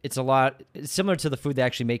 And it's similar to the food they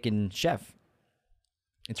actually make in Chef.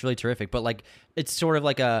 It's really terrific. But it's sort of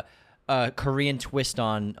like a Korean twist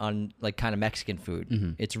on like kind of Mexican food.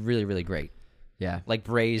 Mm-hmm. It's really, really great. Yeah. Like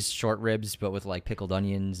braised short ribs, but with like pickled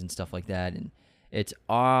onions and stuff like that. And it's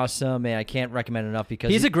awesome, man. I can't recommend it enough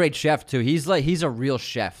because he's a great chef too. He's a real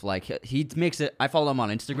chef. Like he makes it. I follow him on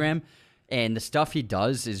Instagram, and the stuff he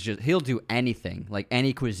does is just, he'll do anything, like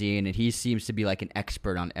any cuisine, and he seems to be like an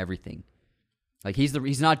expert on everything. Like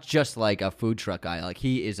he's not just like a food truck guy. Like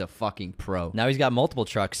he is a fucking pro. Now he's got multiple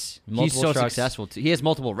trucks. He's so successful too. He has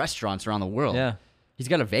multiple restaurants around the world. Yeah. He's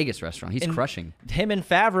got a Vegas restaurant. He's crushing. Him and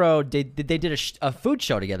Favreau, they did a food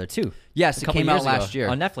show together too. Yes, it came out last year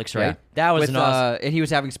on Netflix, right? Yeah. That was awesome. And he was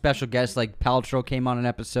having special guests, like Paltrow came on an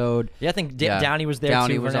episode. Yeah, I think Downey was there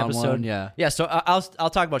Downey too was for an on episode. One, yeah. Yeah, so I'll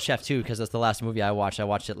talk about Chef too because that's the last movie I watched. I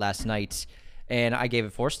watched it last night, and I gave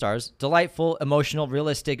it 4 stars. Delightful, emotional,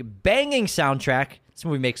 realistic, banging soundtrack. This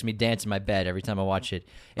movie makes me dance in my bed every time I watch it.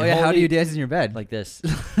 And how do you dance in your bed? Like this.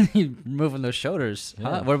 You're moving those shoulders. Yeah.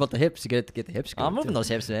 Huh? What about the hips? You get the hips going. I'm moving those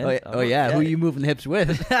hips, man. Oh, yeah. Who are you moving the hips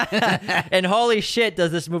with? And holy shit,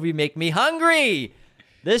 does this movie make me hungry?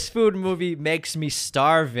 This food movie makes me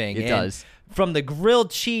starving. It does. From the grilled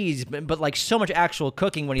cheese, but like so much actual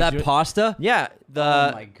cooking when he's doing pasta. Yeah,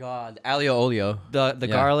 oh my god, aglio olio. The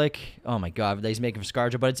garlic. Oh my god, that he's making for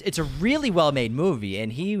Scarjo. But it's a really well made movie,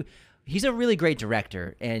 and he's a really great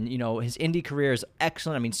director. And his indie career is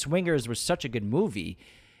excellent. I mean, Swingers was such a good movie,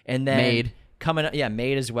 and then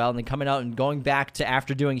Made as well, and then coming out and going back to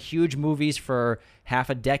after doing huge movies for half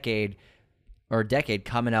a decade or a decade,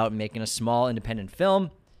 coming out and making a small independent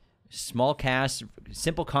film, small cast,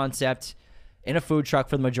 simple concept. In a food truck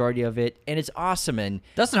for the majority of it, and it's awesome. And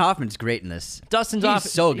Dustin Hoffman's great in this.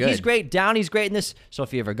 He's so good. He's great. Downey's great in this.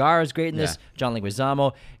 Sofia Vergara's great in this. John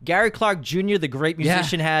Leguizamo. Gary Clark Jr., the great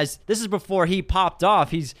musician, this is before he popped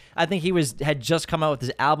off. I think he had just come out with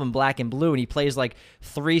his album Black and Blue, and he plays like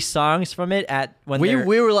 3 songs from it we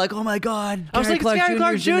were like, oh my god, I was like, it's Gary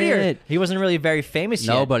Clark Jr. He wasn't really very famous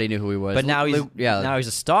yet. Nobody knew who he was, but now he's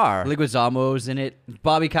a star. Leguizamo's in it.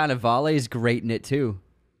 Bobby Cannavale is great in it too.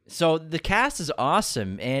 So the cast is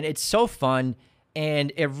awesome, and it's so fun,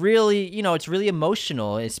 and it really, it's really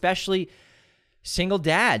emotional, especially single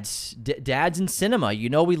dads in cinema.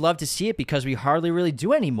 We love to see it because we hardly really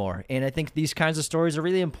do anymore, and I think these kinds of stories are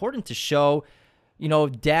really important to show,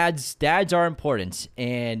 dads are important,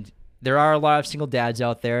 and there are a lot of single dads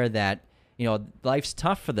out there that, life's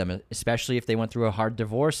tough for them, especially if they went through a hard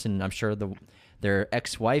divorce, and I'm sure their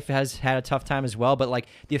ex-wife has had a tough time as well, but like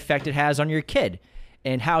the effect it has on your kid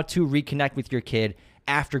and how to reconnect with your kid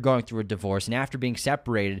after going through a divorce and after being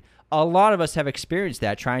separated. A lot of us have experienced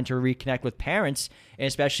that, trying to reconnect with parents, and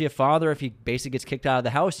especially a father, if he basically gets kicked out of the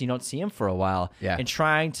house and you don't see him for a while, and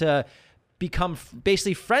trying to become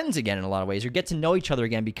basically friends again in a lot of ways, or get to know each other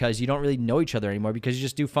again because you don't really know each other anymore because you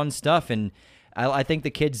just do fun stuff. And I think the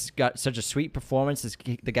kid's got such a sweet performance.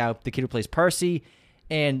 The kid who plays Percy,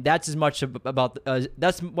 and that's as much about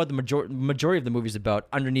that's what the majority of the movie is about,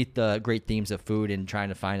 underneath the great themes of food and trying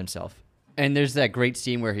to find himself. And there's that great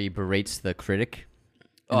scene where he berates the critic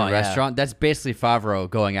in the restaurant. That's basically Favreau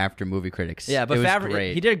going after movie critics. Yeah, but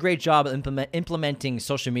Favreau, he did a great job implementing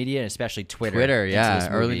social media, and especially Twitter.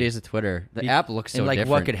 Early days of Twitter. The app looks so different.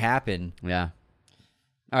 What could happen. Yeah.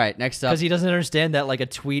 All right, next up. Because he doesn't understand that like a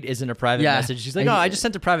tweet isn't a private message. He's like, I just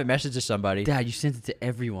sent a private message to somebody. Dad, you sent it to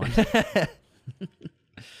everyone.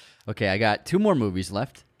 Okay, I got 2 more movies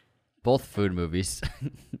left. Both food movies.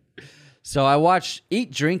 So I watched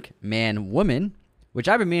Eat, Drink, Man, Woman, which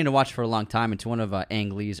I've been meaning to watch for a long time. It's one of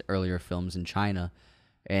Ang Lee's earlier films in China.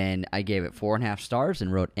 And I gave it 4.5 stars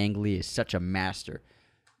and wrote, Ang Lee is such a master.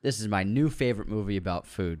 This is my new favorite movie about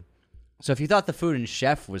food. So if you thought The Food and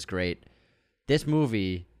Chef was great, this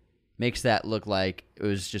movie makes that look like it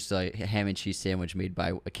was just a ham and cheese sandwich made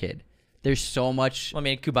by a kid. There's so much... Well, I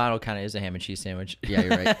mean, Cubano kind of is a ham and cheese sandwich. Yeah,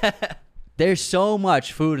 you're right. There's so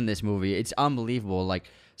much food in this movie. It's unbelievable. Like,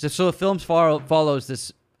 so the film follows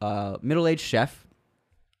this middle-aged chef.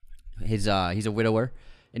 He's a widower,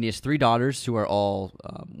 and he has 3 daughters who are all,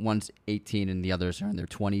 one's 18 and the others are in their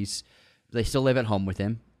 20s. They still live at home with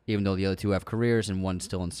him, even though the other 2 have careers and one's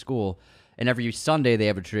still in school. And every Sunday they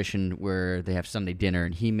have a tradition where they have Sunday dinner,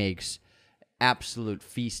 and he makes absolute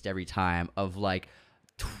feast every time of like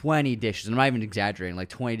 20 dishes. I'm not even exaggerating, like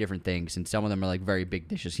 20 different things, and some of them are like very big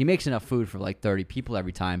dishes. He makes enough food for like 30 people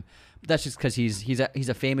every time. But that's just because he's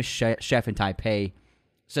a famous chef in Taipei.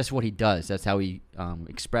 So that's what he does. That's how he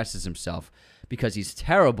expresses himself, because he's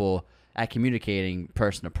terrible at communicating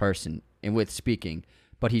person to person and with speaking,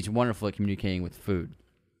 but he's wonderful at communicating with food.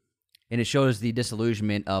 And it shows the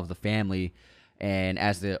disillusionment of the family, and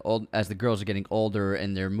as the girls are getting older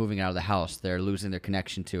and they're moving out of the house, they're losing their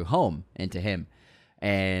connection to home and to him.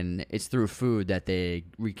 And it's through food that they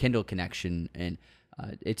rekindle connection. And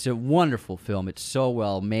it's a wonderful film. It's so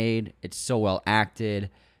well made. It's so well acted.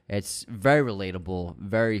 It's very relatable,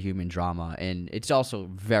 very human drama, and it's also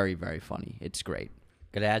very, very funny. It's great.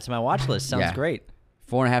 Gotta add to my watch list. Sounds great.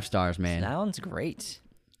 4.5 stars, man. Sounds great.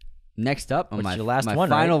 Next up, my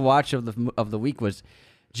final watch of the week was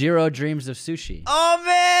Jiro Dreams of Sushi. Oh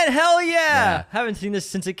man, hell yeah! Haven't seen this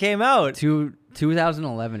since it came out.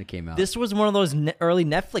 2011 it came out. This was one of those early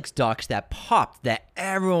Netflix docs that popped that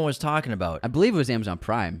everyone was talking about. I believe it was Amazon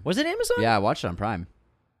Prime. Was it Amazon? Yeah, I watched it on Prime.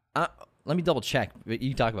 Let me double check.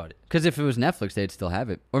 You talk about it. Because if it was Netflix, they'd still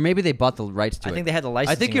have it. Or maybe they bought the rights to it. I think they had the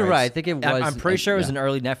licensing I think you're rights. right. I think it was. I'm pretty sure it was an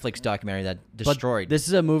early Netflix documentary that destroyed. But this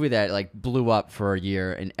is a movie that like blew up for a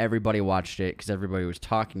year, and everybody watched it because everybody was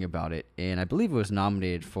talking about it. And I believe it was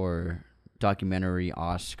nominated for documentary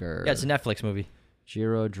Oscar. Yeah, it's a Netflix movie.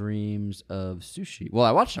 Jiro Dreams of Sushi. Well,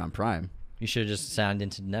 I watched it on Prime. You should have just signed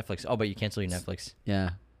into Netflix. Oh, but you canceled your Netflix.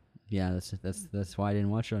 Yeah. That's why I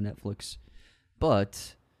didn't watch it on Netflix.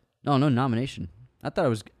 But no nomination. I thought it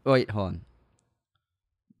was... Oh, wait, hold on.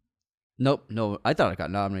 Nope, no. I thought it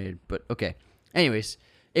got nominated, but okay. Anyways,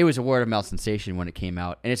 it was a word-of-mouth sensation when it came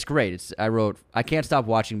out, and it's great. I can't stop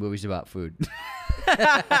watching movies about food.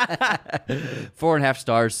 4.5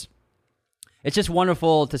 stars. It's just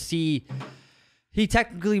wonderful to see... He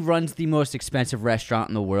technically runs the most expensive restaurant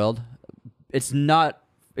in the world. It's not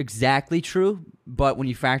exactly true, but when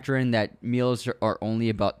you factor in that meals are only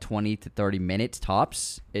about 20 to 30 minutes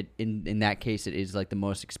tops, in that case, it is like the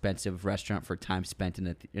most expensive restaurant for time spent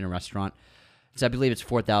in a restaurant. So I believe it's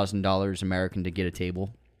 $4,000 American to get a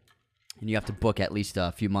table, and you have to book at least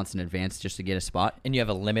a few months in advance just to get a spot. And you have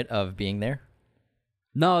a limit of being there?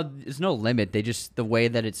 No, there's no limit. The way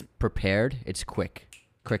that it's prepared, it's quick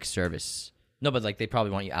service. No, but like they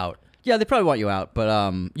probably want you out. Yeah, they probably want you out,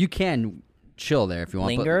 but you can chill there if you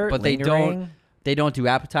want. But they don't do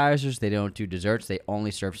appetizers. They don't do desserts. They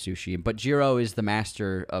only serve sushi. But Jiro is the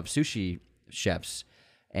master of sushi chefs,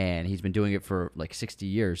 and he's been doing it for like 60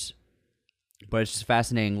 years. But it's just a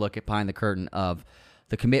fascinating look at behind the curtain of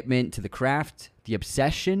the commitment to the craft, the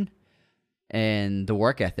obsession, and the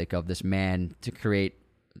work ethic of this man to create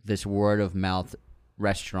this word-of-mouth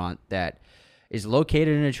restaurant that is located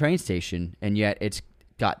in a train station, and yet it's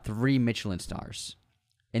got 3 Michelin stars.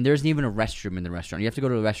 and there isn't even a restroom in the restaurant. You have to go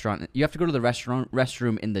to the restaurant. You have to go to the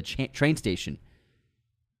restroom in the train station.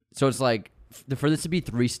 So it's like for this to be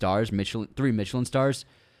 3 Michelin stars,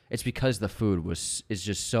 it's because the food is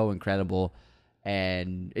just so incredible.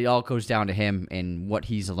 And it all goes down to him and what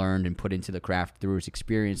he's learned and put into the craft through his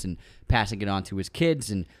experience and passing it on to his kids.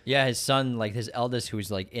 And yeah, his son, like his eldest, who's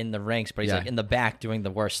like in the ranks, but he's like in the back doing the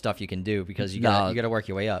worst stuff you can do because you got to work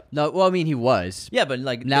your way up. No, well, I mean, he was. Yeah, but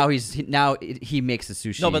like now he makes the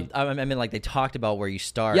sushi. No, but I mean, like they talked about where you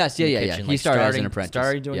start. Yes, yeah. Kitchen, He started as an apprentice.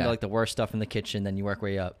 Started doing like the worst stuff in the kitchen, then you work your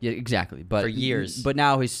way up. Yeah, exactly. But for years. But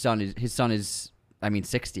now his son is, I mean,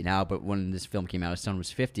 60 now. But when this film came out, his son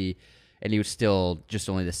was 50. And he was still just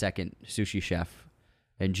only the second sushi chef.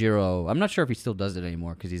 And Jiro, I'm not sure if he still does it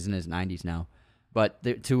anymore because he's in his 90s now. But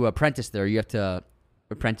to apprentice there, you have to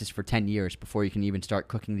apprentice for 10 years before you can even start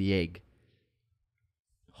cooking the egg.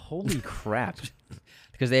 Holy crap.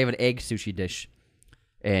 Because they have an egg sushi dish.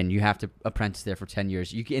 And you have to apprentice there for 10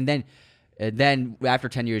 years. And then after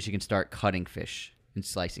 10 years, you can start cutting fish and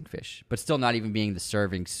slicing fish. But still not even being the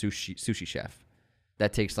serving sushi chef.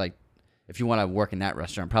 That takes like... If you want to work in that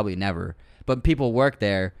restaurant, probably never. But people work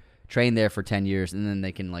there, train there for 10 years, and then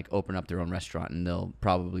they can like open up their own restaurant, and they'll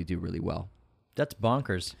probably do really well. That's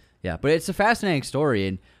bonkers. Yeah, but it's a fascinating story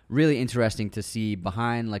and really interesting to see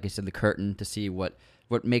behind, like I said, the curtain, to see what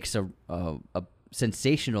makes a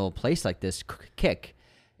sensational place like this kick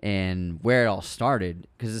and where it all started,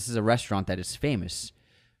 because this is a restaurant that is famous.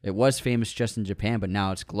 It was famous just in Japan, but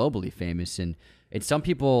now it's globally famous. And some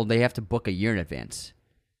people, they have to book a year in advance.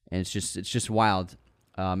 And it's just wild.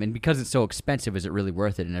 And because it's so expensive, is it really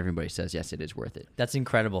worth it? And everybody says, yes, it is worth it. That's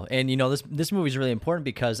incredible. And, you know, this movie is really important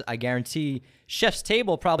because I guarantee Chef's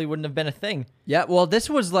Table probably wouldn't have been a thing. Yeah, well, this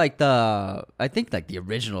was like the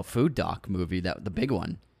original food doc movie, the big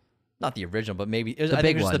one. Not the original, but maybe it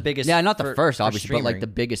was the biggest. Yeah, not the first, obviously, but like the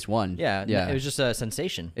biggest one. Yeah. It was just a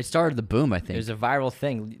sensation. It started the boom, I think. It was a viral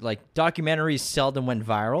thing. Like, documentaries seldom went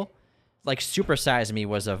viral. Like, Super Size Me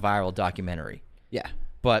was a viral documentary. Yeah.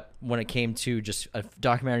 But when it came to just a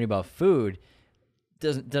documentary about food,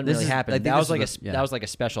 doesn't really happen. That was like a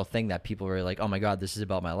special thing that people were like, "Oh my god, this is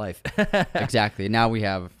about my life." Exactly. Now we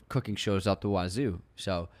have cooking shows up the wazoo.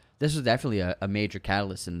 So this is definitely a major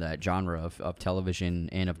catalyst in that genre of television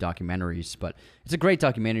and of documentaries. But it's a great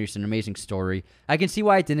documentary. It's an amazing story. I can see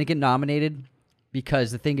why it didn't get nominated,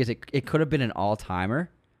 because the thing is, it could have been an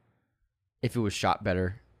all-timer if it was shot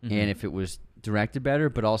better and if it was directed better,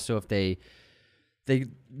 but also if the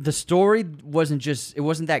story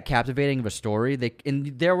wasn't that captivating of a story.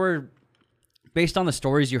 There were, based on the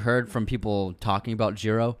stories you heard from people talking about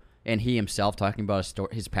Jiro and he himself talking about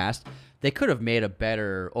his past, they could have made a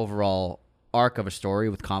better overall arc of a story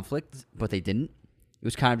with conflict, but they didn't. It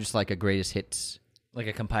was kind of just like a greatest hits, like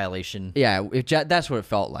a compilation. Yeah, that's what it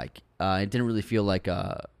felt like. It didn't really feel like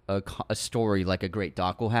a story like a great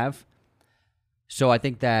doc will have. So I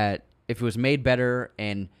think that if it was made better,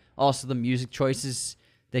 and also the music choices,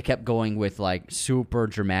 they kept going with like super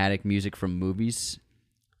dramatic music from movies,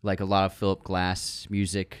 like a lot of Philip Glass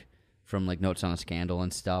music from like Notes on a Scandal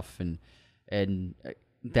and stuff, and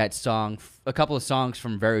that song, a couple of songs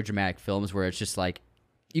from very dramatic films where it's just like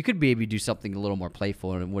you could maybe do something a little more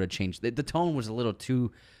playful and it would have changed. The tone was a little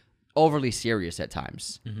too overly serious at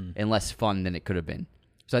times and less fun than it could have been.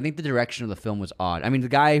 So I think the direction of the film was odd. I mean, the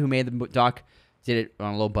guy who made the doc did it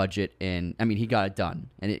on a low budget, and I mean, he got it done,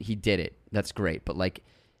 and he did it. That's great, but like,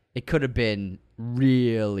 it could have been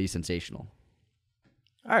really sensational.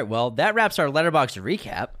 All right, well, that wraps our Letterboxd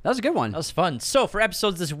recap. That was a good one. That was fun. So for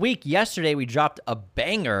episodes this week, yesterday we dropped a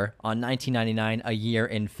banger on 1999, a year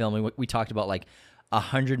in film. We talked about like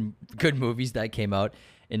 100 good movies that came out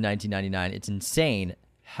in 1999. It's insane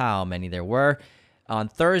how many there were. On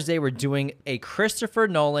Thursday, we're doing a Christopher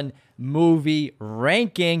Nolan movie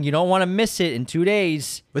ranking. You don't want to miss it in 2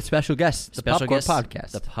 days. With special guests. The Popcorn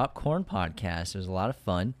Podcast. The Popcorn Podcast. It was a lot of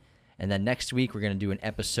fun. And then next week, we're going to do an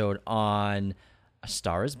episode on A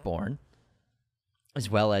Star is Born, as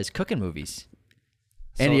well as cooking movies.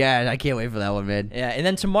 And yeah, I can't wait for that one, man. Yeah, and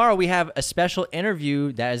then tomorrow we have a special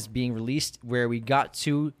interview that is being released where we got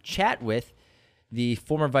to chat with the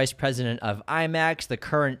former vice president of IMAX, the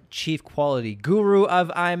current chief quality guru of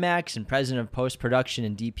IMAX, and president of post-production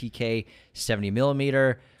in DPK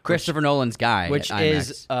 70mm. Christopher Nolan's guy. Which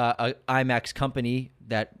is an IMAX company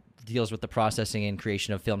that deals with the processing and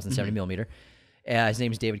creation of films in 70mm. His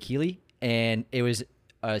name is David Keeley, and it was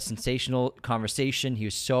a sensational conversation. He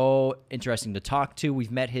was so interesting to talk to.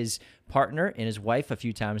 We've met his partner and his wife a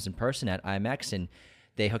few times in person at IMAX, and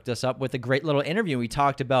they hooked us up with a great little interview. We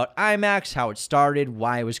talked about IMAX, how it started,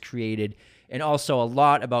 why it was created, and also a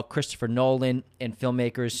lot about Christopher Nolan and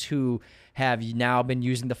filmmakers who have now been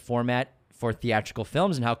using the format for theatrical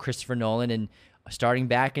films, and how Christopher Nolan, and starting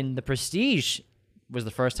back in The Prestige, was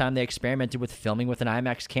the first time they experimented with filming with an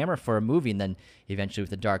IMAX camera for a movie, and then eventually with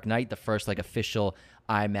The Dark Knight, the first like official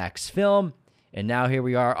IMAX film. And now here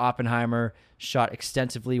we are, Oppenheimer, shot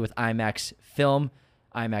extensively with IMAX film,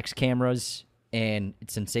 IMAX cameras, and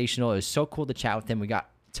it's sensational. It was so cool to chat with him. We got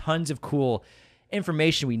tons of cool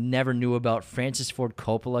information we never knew about. Francis Ford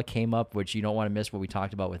Coppola came up, which you don't want to miss what we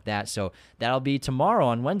talked about with that. So that'll be tomorrow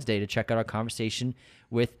on Wednesday to check out our conversation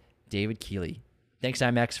with David Keeley. Thanks,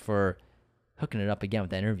 IMAX, for hooking it up again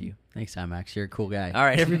with that interview. Thanks, IMAX. You're a cool guy. All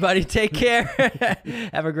right, everybody, take care.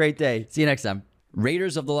 Have a great day. See you next time.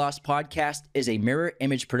 Raiders of the Lost Podcast is a mirror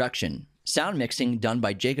image production. Sound mixing done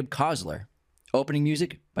by Jacob Kosler. Opening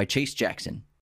music by Chase Jackson.